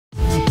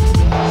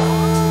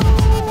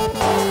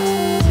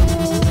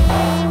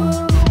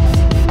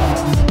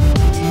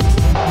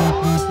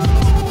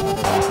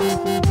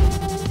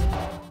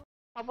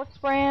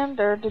island,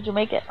 or did you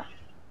make it?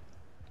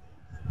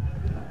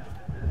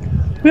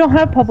 We don't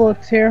have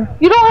Publix here.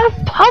 You don't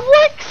have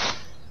Publix?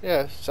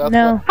 Yeah, South.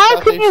 No.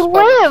 How can you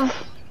live?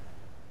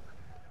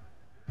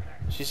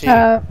 She's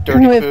eating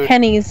dirty with food.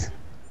 pennies.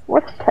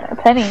 What's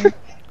pennies?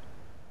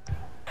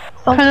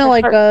 Kind of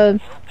like a.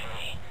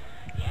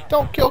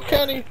 Don't kill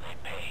Kenny.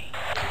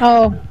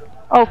 Oh.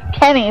 Oh,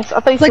 Kenny's. I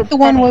thought you it's like said the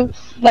pennies. one with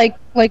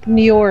like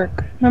New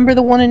York. Remember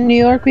the one in New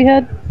York we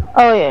had?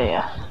 Oh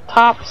yeah.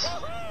 Tops.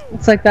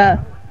 It's like that.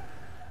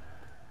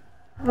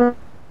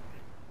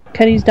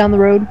 Kenny's down the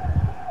road.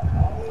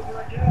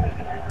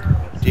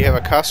 Do you have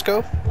a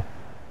Costco?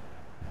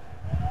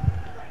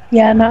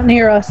 Yeah, not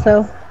near us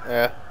though.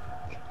 Yeah.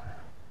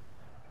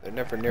 They're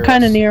never near us.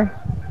 Kind of near.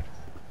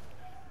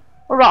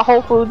 What about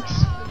Whole Foods?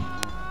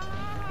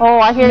 Oh,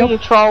 I hear you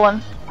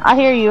trolling. I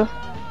hear you.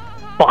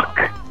 Fuck.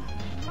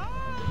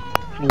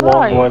 Where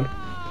are Long you? one.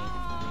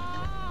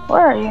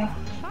 Where are you?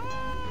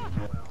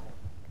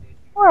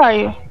 Where are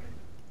you?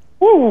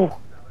 Ooh.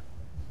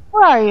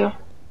 Where are you?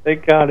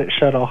 Thank God it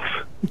shut off.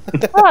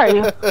 Where are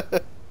you?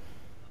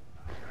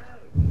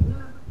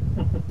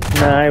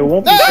 Nah, I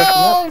won't be checking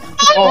up.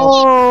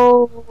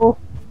 Oh.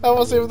 I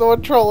wasn't even the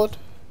one trolling.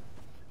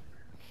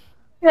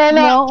 Yeah, I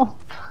know. No.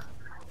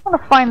 I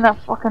want to find that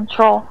fucking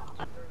troll.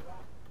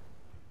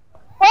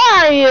 Where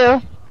are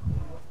you?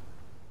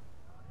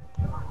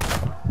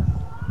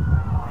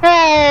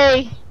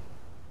 Hey! Is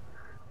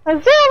there a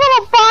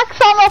little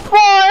box on the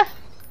floor?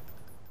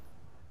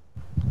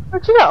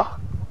 Where'd you go?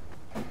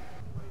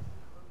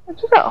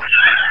 Where'd you go?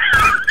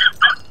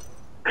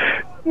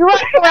 You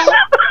right there?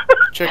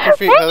 Check your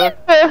feet, Heather.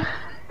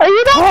 Are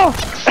you done?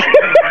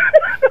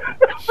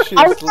 She's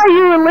I thought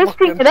you were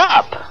lifting looking. it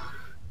up.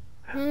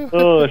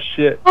 Oh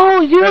shit.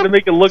 Oh, you Trying to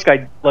make it look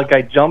like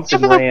I jumped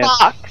and the ran.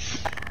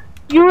 box.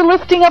 You were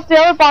lifting up the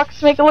other box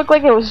to make it look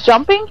like it was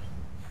jumping?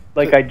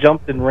 Like I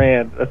jumped and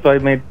ran. That's what I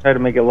tried to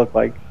make it look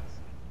like.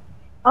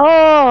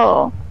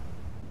 Oh.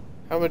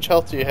 How much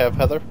health do you have,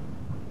 Heather?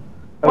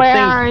 Where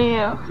are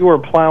you? You were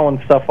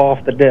plowing stuff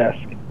off the desk.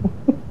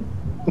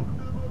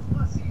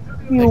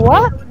 You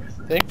what?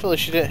 Thankfully,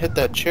 she didn't hit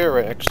that chair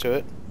right next to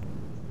it.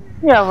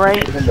 Yeah,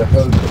 right.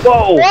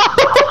 Whoa!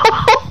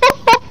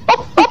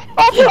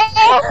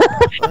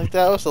 I think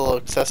that was a little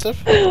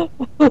excessive. Damn.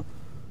 A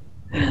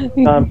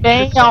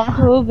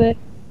little bit.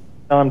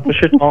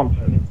 Push your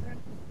thumb.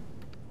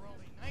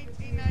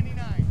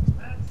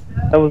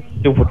 That was a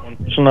stupid one.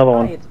 Push another Hi,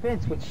 one. it's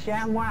Vince with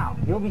Sham Wow.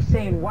 You'll be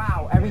saying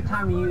wow every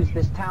time you use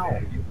this towel.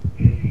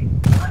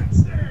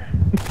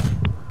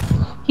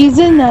 He's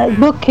in that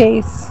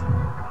bookcase.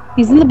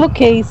 He's in the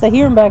bookcase. I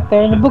hear him back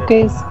there in the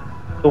bookcase.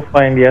 He'll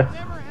find you.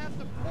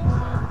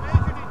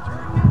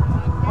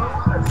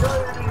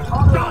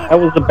 That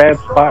was a bad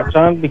spot,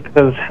 John,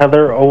 because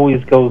Heather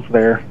always goes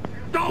there.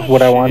 Is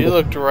what I wanted. You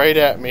looked right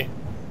at me.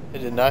 I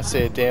did not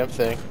say a damn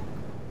thing.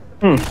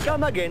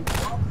 Come again.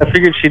 I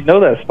figured she'd know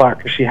that spot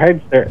because she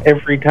hides there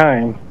every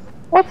time.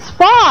 What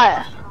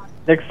spot?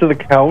 Next to the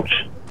couch.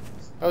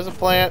 That was a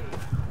plant.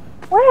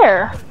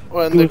 Where?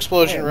 Well, in the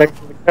explosion room. Next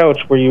to the couch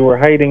where you were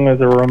hiding as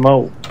a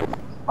remote.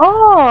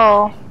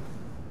 Oh.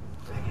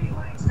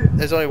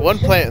 There's only one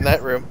plant in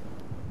that room.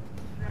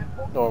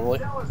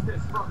 Normally.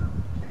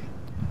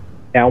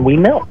 Now we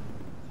know.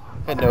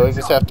 And no, we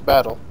just have to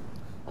battle.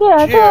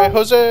 Yeah, G.I.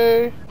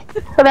 Jose!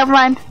 But never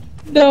mind.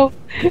 No,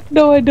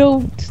 no, I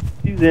don't.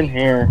 She's in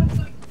here.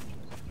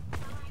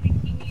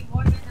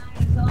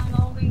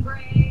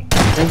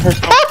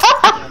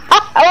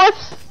 I was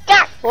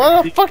stuck.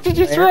 Why the fuck did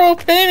you throw a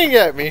painting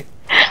at me?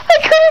 I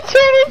couldn't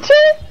turn into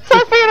it. So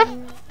I figured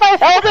if I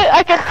held it,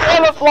 I could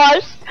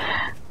camouflage.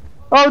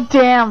 Oh,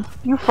 damn.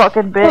 You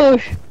fucking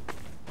bitch.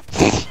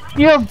 Oh,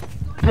 You're a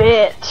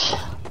bitch.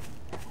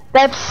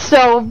 That's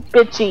so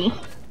bitchy.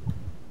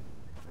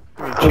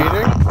 You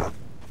cheating?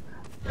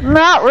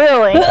 Not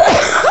really.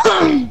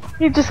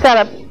 You just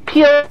gotta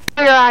peel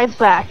your eyes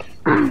back.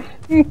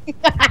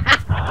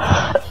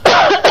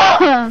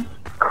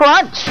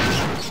 Crunch.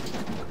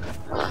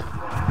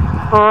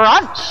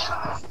 Crunch.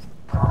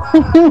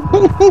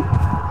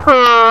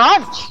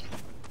 Crunch.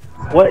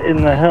 What in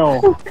the hell?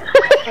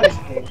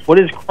 What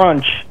is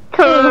crunch?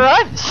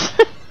 Crunch.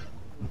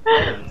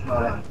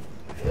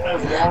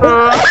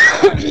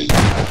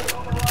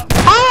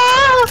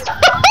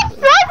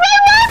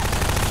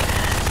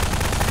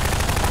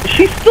 Is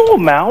she still a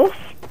mouse?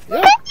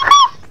 Yeah.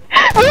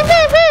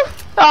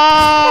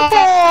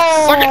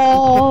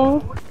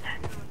 Oh,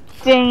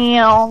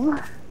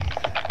 damn.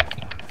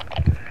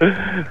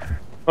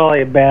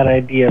 Probably a bad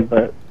idea,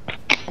 but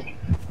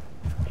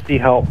see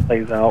how it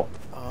plays out.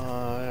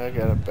 I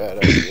got a bad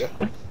idea.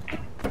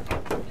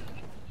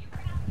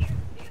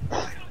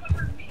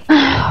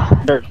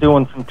 Start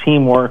doing some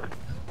teamwork.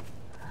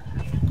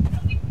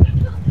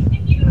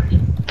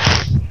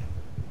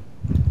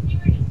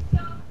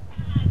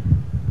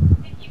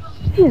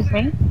 Excuse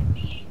me.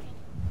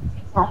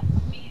 Oh.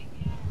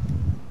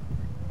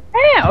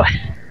 Ow.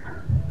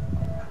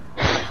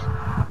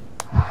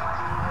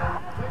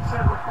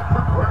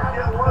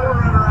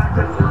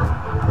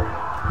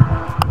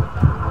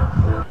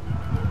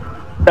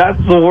 That's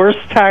the worst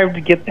time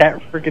to get that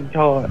freaking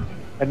taunt.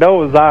 I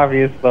know it was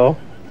obvious though.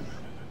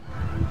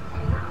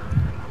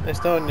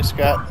 Nice knowing you,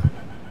 Scott.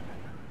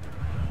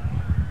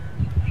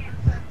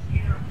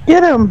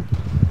 Get him!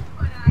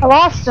 I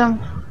lost him.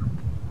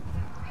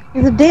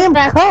 He's a damn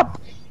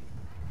cup!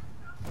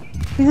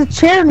 He's a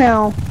chair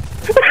now.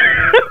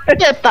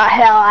 Get the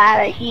hell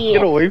out of here.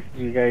 Get away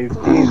from you guys,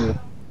 Jesus.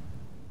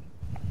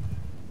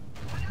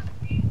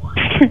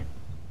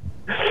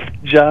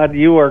 John,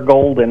 you are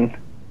golden.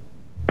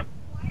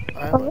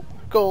 I'm a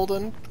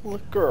golden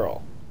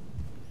girl.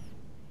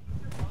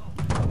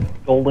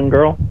 Golden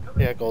girl?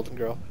 Yeah, golden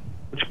girl.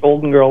 Which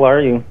golden girl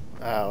are you?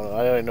 I don't know.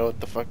 I don't know what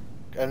the fuck.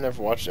 I've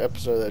never watched an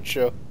episode of that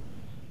show.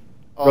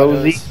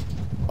 Rosie?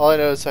 All I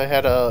know is I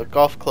had a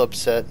golf club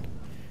set,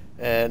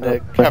 and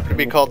it happened to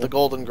be called the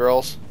Golden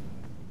Girls.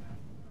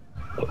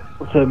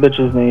 What's that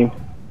bitch's name?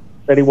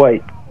 Betty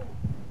White.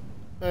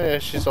 Oh, yeah,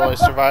 she's the only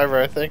survivor,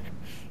 I think.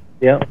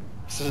 Yep.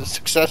 This is a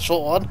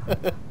successful one.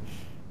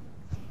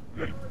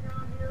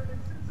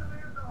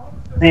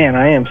 Man,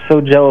 I am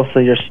so jealous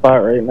of your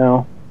spot right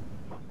now.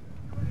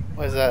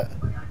 Why is that?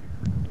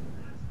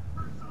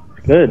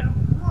 Good.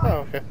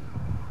 Oh, okay.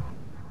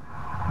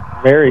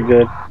 Very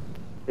good.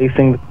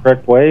 Facing the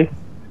correct way.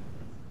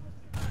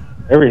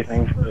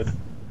 Everything's good.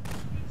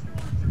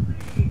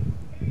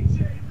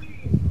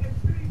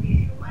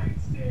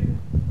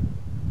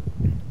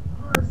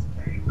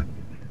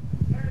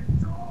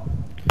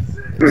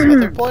 Is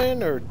Heather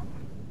playing, or?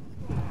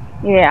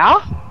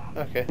 Yeah?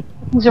 Okay.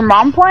 Is your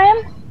mom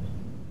playing?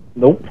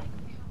 Nope.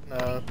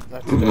 No,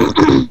 not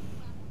today.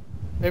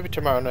 Maybe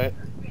tomorrow night.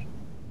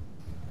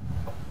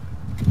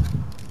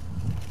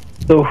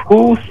 So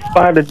who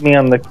spotted me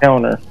on the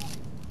counter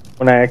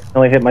when I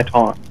accidentally hit my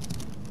taunt?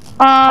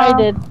 I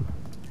did.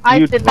 I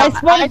You did I not.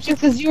 spotted you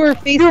because you were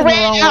facing You the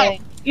ran wrong out.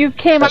 way. You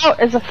came out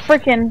as a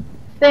freaking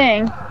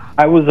thing.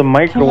 I was a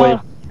microwave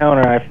Come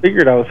counter. I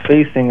figured I was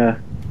facing a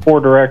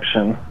poor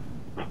direction.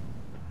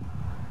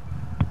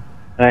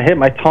 And I hit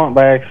my taunt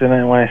by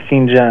accident when I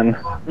seen Jen.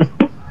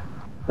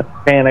 I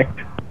panicked.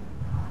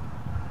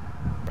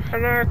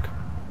 Panic.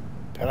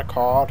 Panic.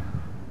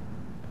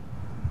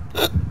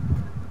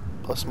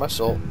 Bless my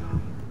soul.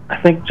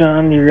 I think,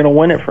 John, you're going to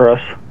win it for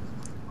us.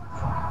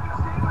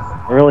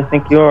 I really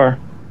think you are.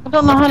 I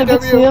don't know how to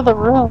get to the other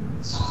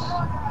rooms.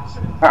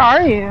 Where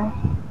are you?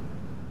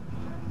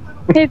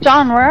 Hey,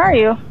 John, where are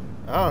you?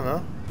 I don't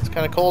know. It's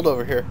kind of cold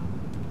over here.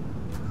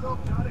 Oh,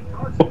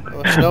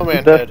 a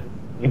snowman head.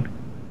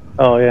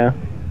 Oh, yeah.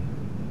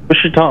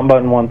 Push your taunt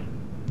button once.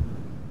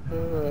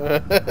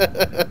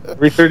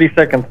 Every 30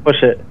 seconds,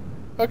 push it.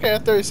 Okay,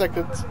 30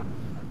 seconds.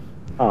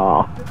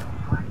 Aw.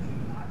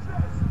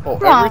 Oh,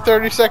 every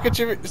 30 seconds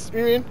you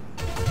mean?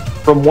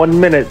 From 1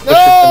 minute. Push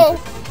No! it.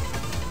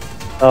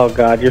 Oh,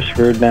 God, you're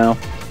screwed now.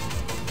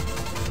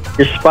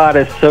 Your spot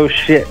is so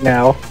shit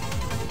now.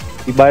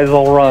 You might as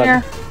well run.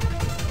 Here.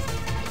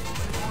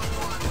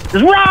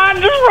 Just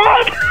run! Just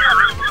run!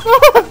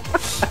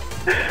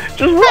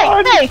 Just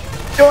run! Hey!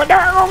 Go,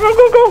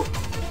 go!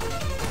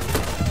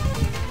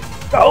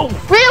 Go!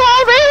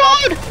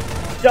 Reload!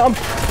 Jump!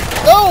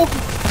 No!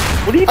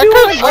 What are you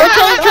doing?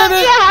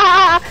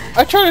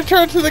 I tried to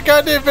turn to the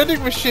goddamn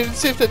vending machine and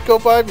see if they'd go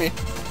by me.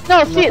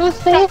 No, see, Who's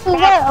safe for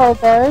what,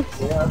 Albert?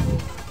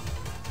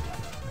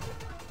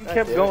 You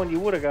kept going, you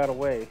would have got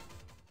away.